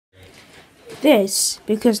this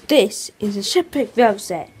because this is a shipwreck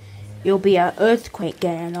velvet. There'll be an earthquake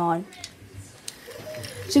going on.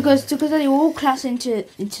 So because they all collapsed into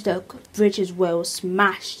the bridge as well,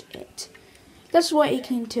 smashed it. That's what it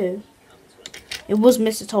came to. It was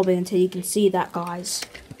Mr. Tobin until you can see that, guys.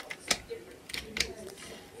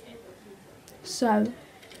 So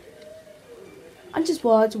I just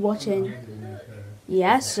was watching.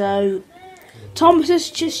 Yeah, so Thomas is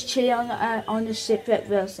just chilling on the shipwreck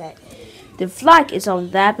velvet. The flag is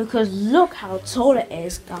on there because look how tall it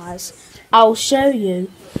is, guys. I'll show you.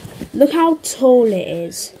 Look how tall it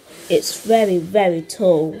is. It's very, very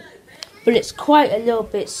tall. But it's quite a little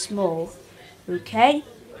bit small. Okay?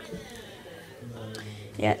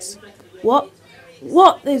 Yes. What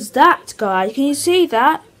is that, guys? Can you see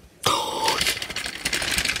that?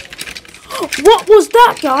 What was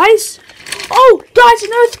that, guys? Oh, guys,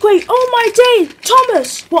 an earthquake. Oh my day.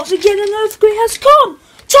 Thomas, once again an earthquake has come.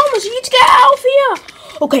 Thomas, you need to get out of here.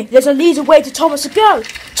 Okay, there's a easy way to Thomas to go.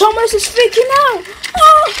 Thomas is freaking out.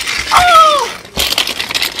 Oh!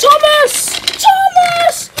 Thomas!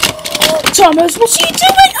 Thomas! Thomas, what's he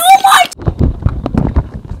doing? Oh my...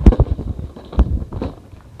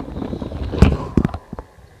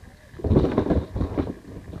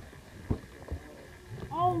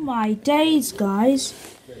 Oh my days, guys.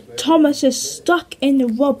 Thomas is stuck in the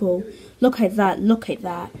rubble. Look at that, look at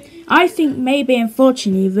that. I think maybe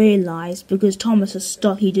unfortunately realised because Thomas is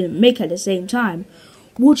stuck he didn't make it at the same time.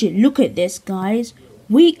 Would you look at this, guys?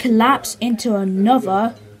 We collapsed into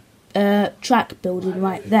another track building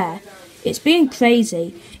right there. It's been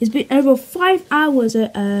crazy. It's been over 5 hours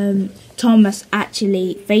Thomas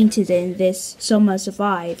actually fainted in this. Someone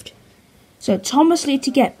survived. So Thomas needs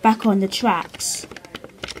to get back on the tracks.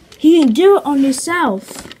 He can do it on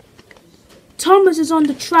himself. Thomas is on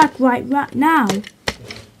the track right now.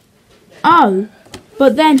 Oh,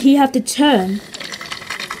 but then he have to turn.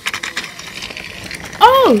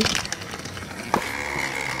 Oh!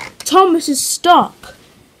 Thomas is stuck.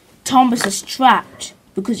 Thomas is trapped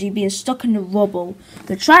because he's been stuck in the rubble.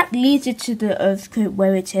 The track leads it to the earthquake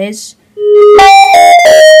where it is.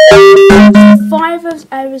 5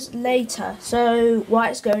 hours later. So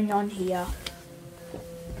what's going on here?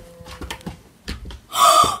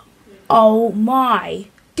 Oh my!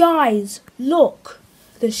 Guys, look!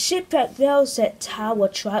 The shipwreck velvet tower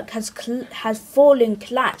track has fallen,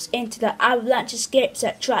 collapsed into the avalanche escapes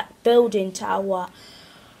at track building tower.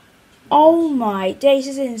 Oh my, this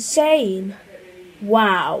is insane!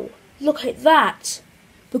 Wow! Look at that!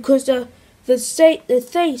 Because the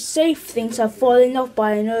safe things are falling off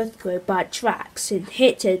by an earthquake by tracks and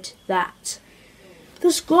hit that.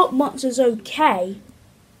 The scrap monster's okay.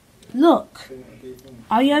 Look.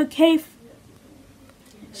 Are you okay,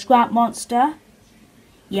 Scrap Monster?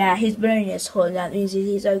 Yeah, he's burning his hood. That means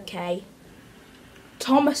he's okay.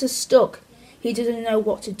 Thomas is stuck. He doesn't know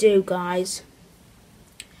what to do, guys.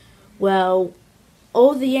 Well,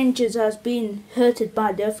 all the injured has been hurted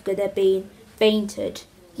by the earthquake. They're being fainted.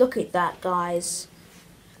 Look at that, guys.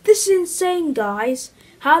 This is insane, guys.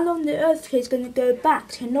 How long the earthquake is going to go back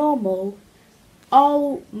to normal?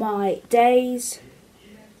 Oh my days.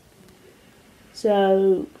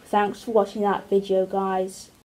 So, thanks for watching that video, guys.